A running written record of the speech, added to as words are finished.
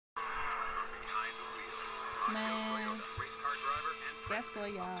Guess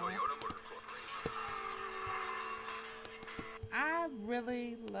what, y'all? I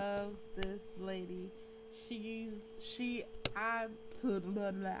really love this lady. I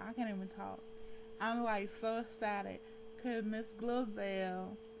can't even talk. I'm like so excited because Miss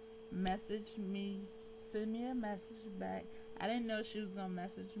Glozell messaged me, sent me a message back. I didn't know she was gonna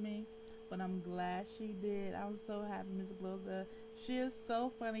message me, but I'm glad she did. I'm so happy, Miss Glozell. She is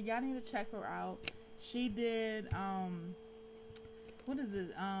so funny. Y'all need to check her out. She did what is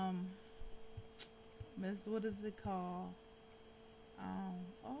it? Miss, what is it called?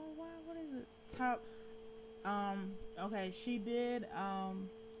 Oh wow, what is it? Top. Okay, she did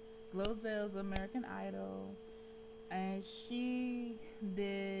Glozell's American Idol, and she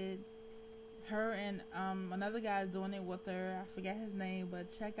did her and another guy doing it with her. I forget his name, but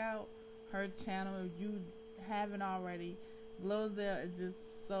check out her channel if you haven't already. Glozell is just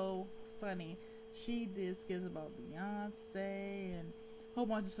so funny. She did skits about Beyonce and a whole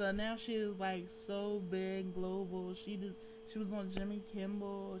bunch of stuff. Now she is like so big, global. She was on Jimmy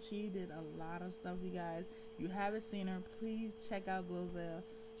Kimmel. She did a lot of stuff, you guys. You haven't seen her, please check out Glozell.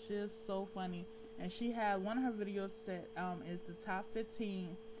 She is so funny. And she had one of her videos set is the top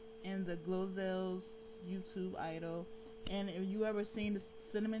 15 in the Glozell's YouTube idol. And if you ever seen the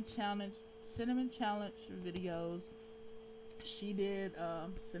cinnamon challenge videos, she did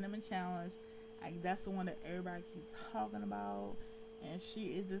cinnamon challenge. That's the one that everybody keeps talking about, and she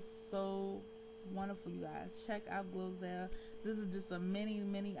is just so wonderful, you guys. Check out Glozell. This is just a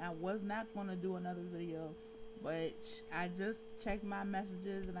mini. I was not going to do another video, but I just checked my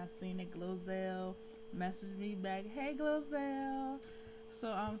messages and I seen that Glozell messaged me back. Hey Glozell.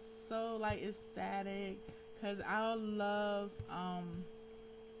 So I'm so like ecstatic because I love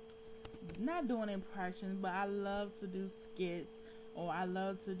not doing impressions, but I love to do skits, or I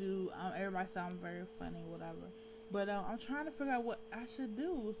love to do everybody sounds very funny, whatever. But I'm trying to figure out what I should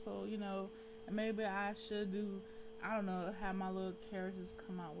do. So maybe I should do, I don't know, have my little characters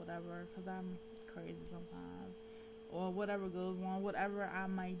come out, whatever, because I'm crazy sometimes, or whatever goes on, whatever I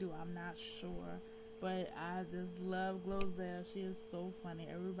might do, I'm not sure. But I just love Glozell. She is so funny.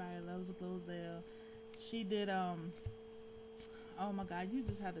 Everybody loves Glozell. She did oh my god, you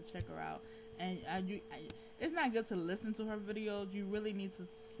just have to check her out. And it's not good to listen to her videos, you really need to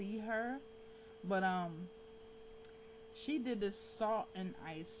see her. But she did this salt and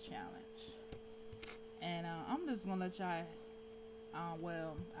ice challenge, and I'm just gonna let y'all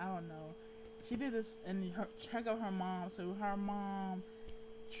well, I don't know, she did this, and check out her mom. So her mom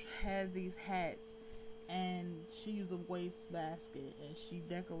has these hats, and she used a waste basket, and she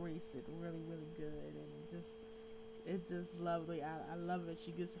decorates it really good, and it's just lovely. I love it.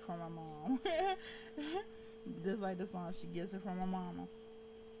 She gets it from her mom. Just like the song, she gets it from her mama.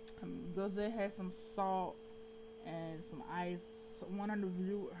 Glozell had some salt and some ice. One of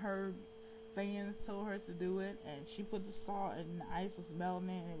her fans told her to do it, and she put the salt, and the ice was melting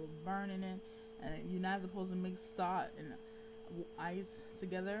and it was burning it. And you're not supposed to mix salt and ice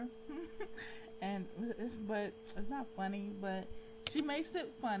together. But it's not funny, but she makes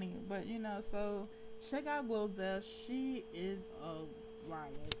it funny. But so check out Glozell. She is a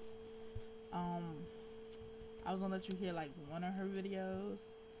riot. I was gonna let you hear like one of her videos.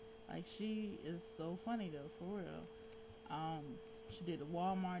 Like, she is so funny though, for real. She did the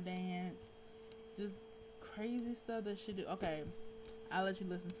Walmart dance, just crazy stuff that she did. Okay, I'll let you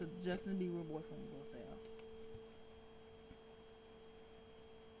listen to Justin Bieber Boyfriend Glozell.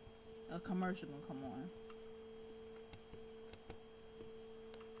 A commercial gonna come on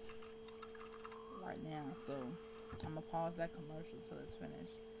right now, so I'm gonna pause that commercial till it's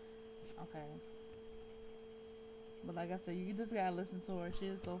finished. Okay, but like I said, you just gotta listen to her. She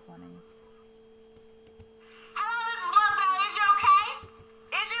is so funny. Hello, Mrs. Glozell. Is you okay?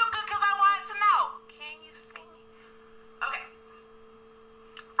 Is you good? Because I wanted to know. Can you see me? Okay.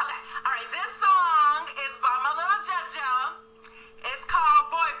 Alright, this song is by my little JoJo. It's called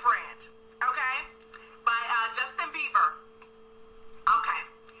Boyfriend. Okay? By Justin Bieber. Okay.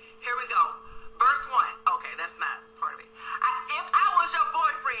 Here we go. Verse 1. Okay, that's not part of it. If I was your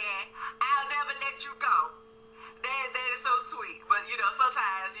boyfriend, I'll never let you go. That is so sweet. But,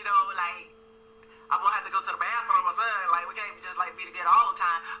 sometimes, like, I'm going to have to go to the bathroom or something. Like, we can't just, like, be together all the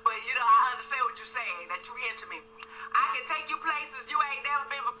time. But, I understand what you're saying, that you into me. I can take you places you ain't never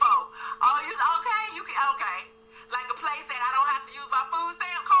been before. Oh, okay? You can, okay. Like a place that I don't have to use my food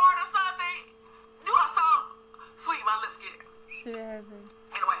stamp card or something. You are so sweet, my lips get.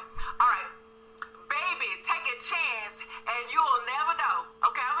 Anyway, all right. Baby, take a chance and you'll never know.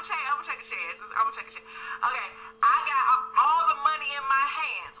 Okay, I'm gonna take a chance. Okay, I got all the money in my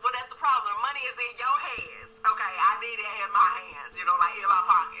hands. Well, that's the problem. Money is in your hands. Okay, I need it in my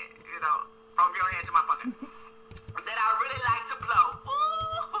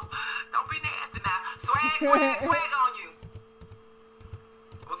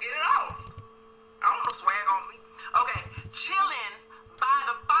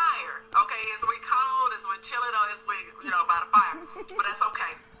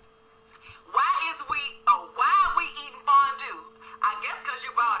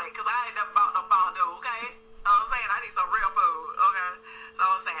bought it, because I ain't never bought no fondue, okay? I'm saying I need some real food, okay? So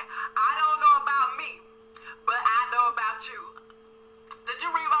I'm saying, I don't know about me, but I know about you. Did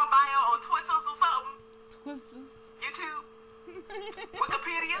you read my bio on Twisters or something? Twisters. YouTube?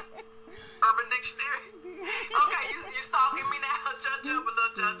 Wikipedia? Urban Dictionary? Okay, you stalking me now, Judge, but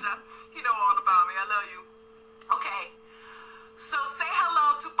little Judge. You know all about me. I love you. Okay. So say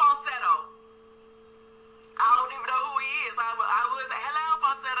hello to Falsetto. I don't even know who he is. I would say hello,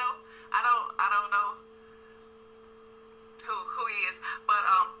 Falsetto. I don't know who he is, but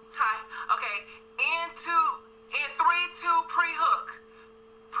hi. Okay. In 3-2 pre-hook.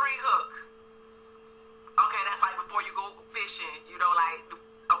 Okay, that's like before you go fishing. You know, like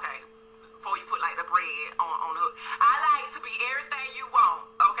okay, before you put like the bread on the hook. I like to be everything you want.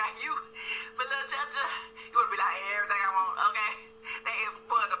 Okay, but little Judge, you would be like everything I want. Okay. That is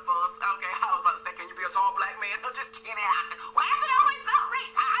wonderful. Okay, I was about to say, can you be a tall black man? I'm just kidding. Why is it always about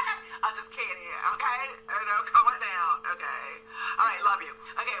race? I'm just kidding. Okay? Calm it down. Okay. All right, love you.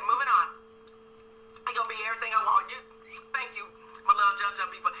 Okay, moving on. You're going to be everything I want. Thank you, my little Judge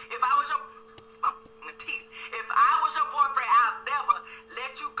people. If I was your boyfriend, I'll never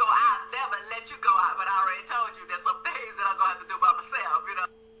let you go. I'll never let you go out. But I already told you there's some things that I'm going to have to do by myself. You know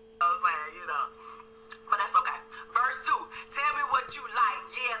what I'm saying? You know. But that's okay. Verse 2. Tell me what you like.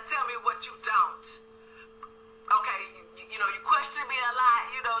 Yeah, tell me what you don't. Okay, you know, you question me a lot,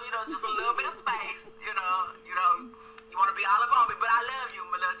 you know, just a little bit of space, you want to be all up on me, but I love you,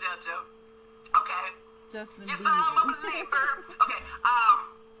 my little JoJo. Okay? Justin You said I'm a believer. Okay,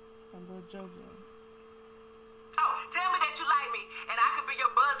 a little JoJo. Oh, tell me that you like me, and I could be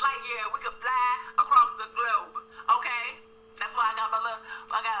your Buzz Lightyear, we could fly across the globe. Okay? That's why I got my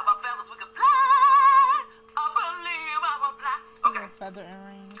feathers, we could fly. I believe I will fly. Okay. Feather and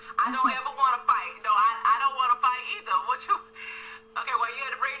rings. I don't ever want to fight. No, I don't want to fight either. Okay, well, you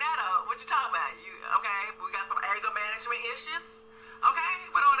had to bring that up. What you talking about? Okay, we got some anger management issues. Okay,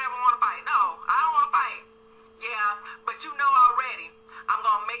 we don't ever want to fight. No, I don't want to fight. Yeah, but you know already, I'm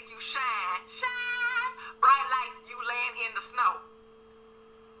going to make you shine bright like you laying in the snow.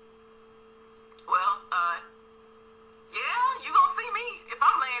 Well, yeah, you going to see me if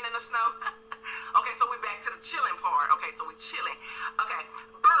I'm laying in the snow. Okay, so we back to the chilling part. Okay, so we chilling. Okay,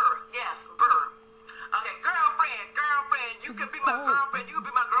 yes, Okay, girlfriend, you can be my girlfriend. You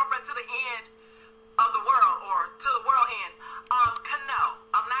can be my girlfriend to the end of the world, or till the world ends. No,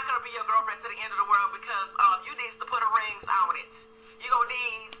 I'm not gonna be your girlfriend to the end of the world because you need to put a rings on it. You gonna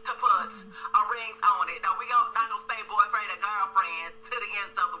need to put a rings on it. No, we not gonna stay boyfriend and girlfriend to the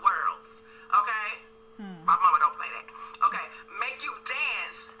ends of the world. Okay? My mama don't play that. Okay, make you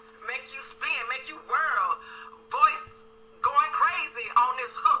dance. Make you spin, make you whirl, voice going crazy on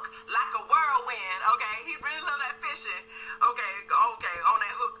this hook like a whirlwind. Okay, he really love that fishing. Okay, on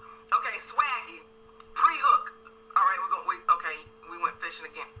that hook. Okay, swaggy, pre-hook. All right, we went fishing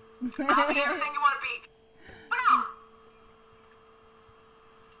again. I'll be everything you want to be. But no.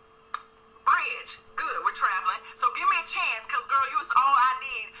 Bridge, good. We're traveling, so give me a chance, cause girl, you was all I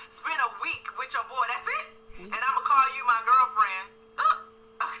need. Spend a week with your boy. That's it. And I'ma call you my girlfriend.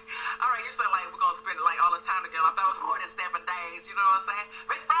 All right, you said like we're gonna spend like all this time together. I thought it was more than 7 days. You know what I'm saying?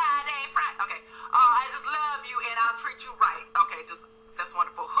 But it's Friday. Okay. I just love you and I'll treat you right. Okay, that's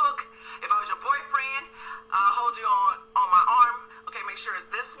wonderful. Hook. If I was your boyfriend, I'll hold you on my arm. Okay, make sure it's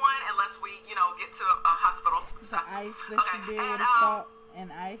this one unless we get to a hospital. The ice that she did with the salt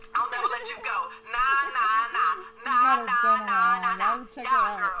and ice. I'll never let you go. Nah.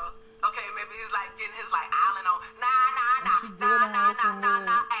 Yeah, girl. Okay, maybe he's like getting his like island on.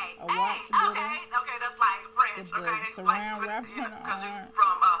 Hey, okay, that's like French. Okay, like because you're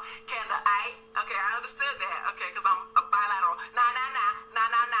from Canada. Okay, I understood that. Okay, because I'm a bilateral.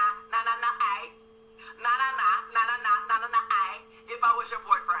 If I was your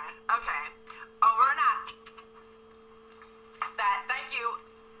boyfriend. Okay, over and out. Thank you.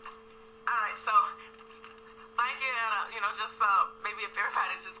 All right, so. Thank you, and just maybe if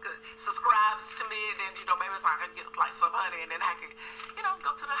everybody just subscribes to me, then maybe so I can get like some honey, and then I can go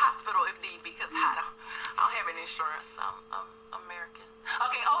to the hospital if need be, because I don't have any insurance. I'm American.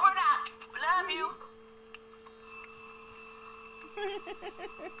 Okay, over and out. Love you.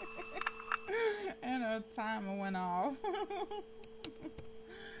 And her timer went off.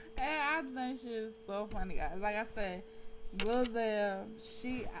 And I think she is so funny, guys. Like I said, Glozell,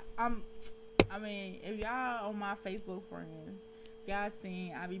 I mean, if y'all on my Facebook friends, y'all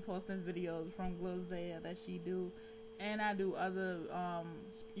seen I be posting videos from Glozell that she do, and I do other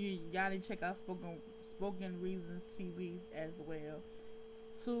y'all need to check out Spoken Reasons TV as well.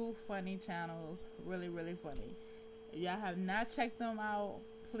 2 funny channels, really funny. If y'all have not checked them out,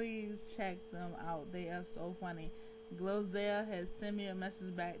 please check them out. They are so funny. Glozell has sent me a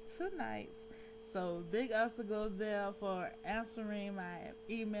message back tonight. So big ups to Glozell for answering my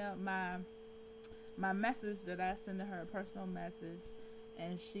email, my message that I sent to her, a personal message,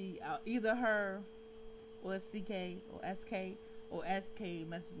 and she either her or CK or SK or SK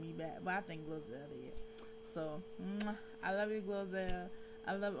messaged me back, but I think Glozell did. So I love you, Glozell.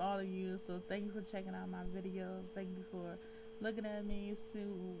 I love all of you. So thank you for checking out my videos. Thank you for looking at me, see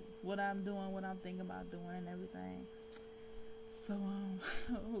what I'm doing, what I'm thinking about doing, and everything. So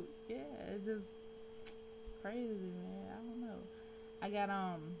yeah, it's just crazy, man. I don't know. I got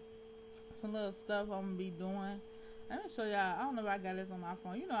some little stuff I'm gonna be doing. Let me show y'all. I don't know if I got this on my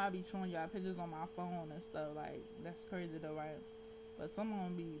phone. You know I be showing y'all pictures on my phone and stuff. Like, that's crazy though, right? But some of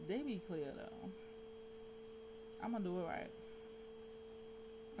them they be clear though. I'm gonna do it right.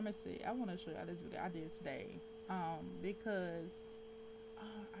 Let me see. I want to show y'all this video I did today. Because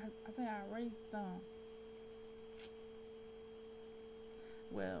I think I erased them.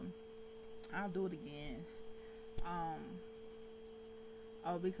 Well, I'll do it again.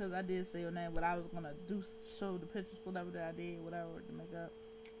 Because I did say your name, but I was gonna show the pictures, whatever that I did, whatever, to make up.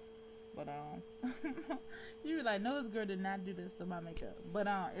 But you were like, no, this girl did not do this to my makeup. But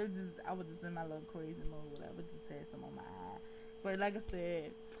it was just, I was just in my little crazy mode, whatever. Just had some on my eye. But like I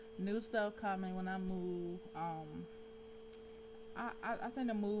said, new stuff coming when I move. I think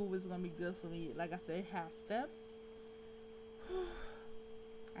the move is gonna be good for me. Like I said, have steps.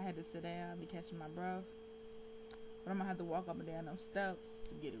 I had to sit down, be catching my breath. But I'm gonna have to walk up and down them steps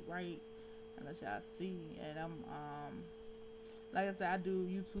to get it right and let y'all see. And I'm like I said, I do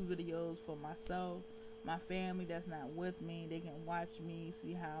YouTube videos for myself, my family that's not with me. They can watch me,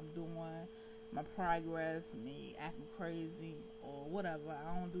 see how I'm doing, my progress, me acting crazy or whatever.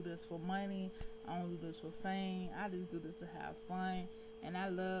 I don't do this for money. I don't do this for fame. I just do this to have fun. And I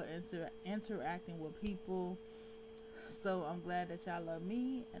love interacting with people. So I'm glad that y'all love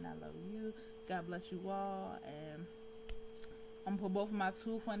me and I love you. God bless you all. And I'm gonna put both of my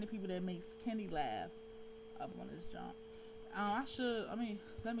two funny people that makes Kendy laugh up on this jump.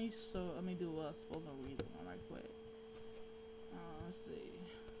 Let me do a spoken reading one right quick. Let's see.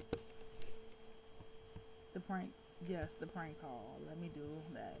 The prank call. Let me do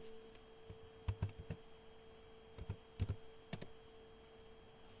that.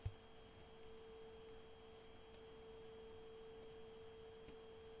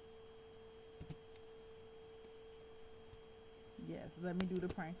 Yes, let me do the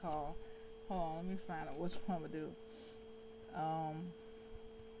prank call. Hold on, let me find out which one I'm gonna do.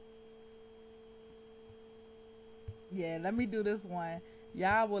 Yeah, let me do this one.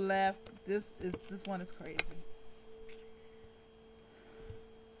 Y'all will laugh. This one is crazy.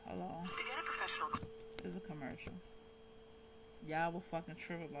 Hold on. To get a professional. This is a commercial. Y'all will fucking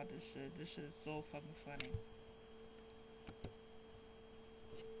trip about this shit. This shit is so fucking funny.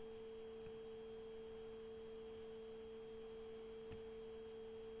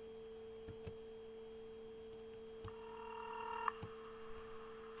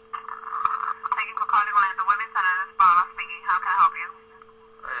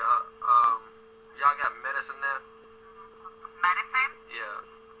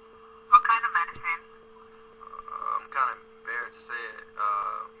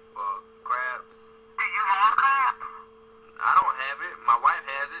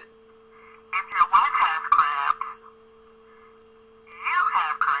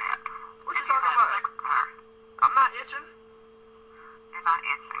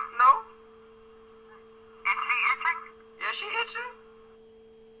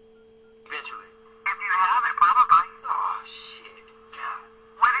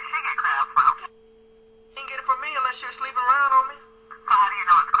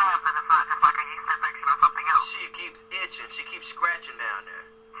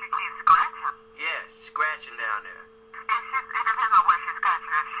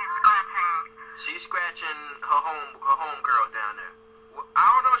 She's scratching her homegirl down there. Well, I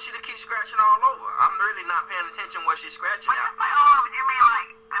don't know if she keeps scratching all over. I'm really not paying attention what she's scratching now. You mean like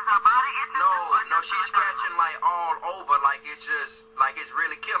is her body itching? No, she's scratching like all over, like it's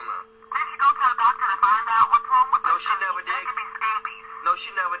really killing her. Did she go to a doctor to find out what's wrong with her? No, she never did. That could be scabies. No, she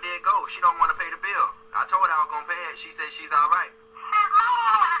never did go. She don't want to pay the bill. I told her I was gonna pay it. She said she's all right. She's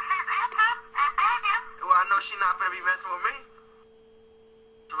normal and she's itching and begging. Well, I know she's not gonna be messing with me.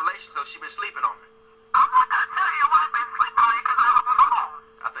 Relation, so she been sleeping on me. I'm not gonna tell you why I've been sleeping on you because I was home.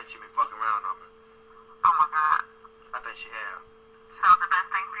 I think she been fucking around on me. Oh my God. I think she have. So the best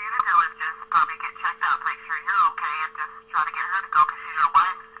thing for you to do is just probably get checked out, make sure you're okay, and just try to get her to go because she's your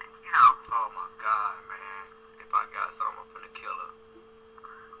wife, you know. Oh my God, man. If I got something, I'm finna kill her.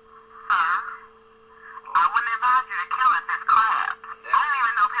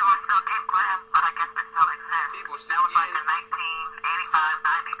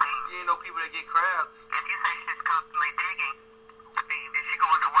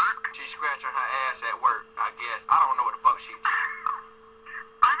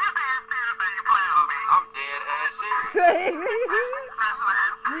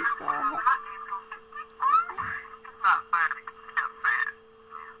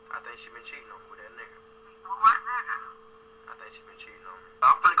 she been cheating on me with that nigga. What nigga? I think she been cheating on me.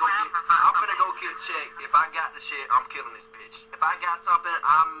 I'm finna go get checked. If I got the shit, I'm killing this bitch. If I got something,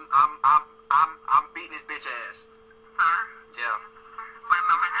 I'm beating this bitch ass. Huh? Yeah.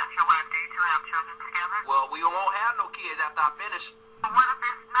 Remember that you want to have children together? Well, we won't have no kids after I finish. What if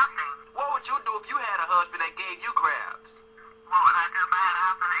it's nothing? What would you do if you had a husband that gave you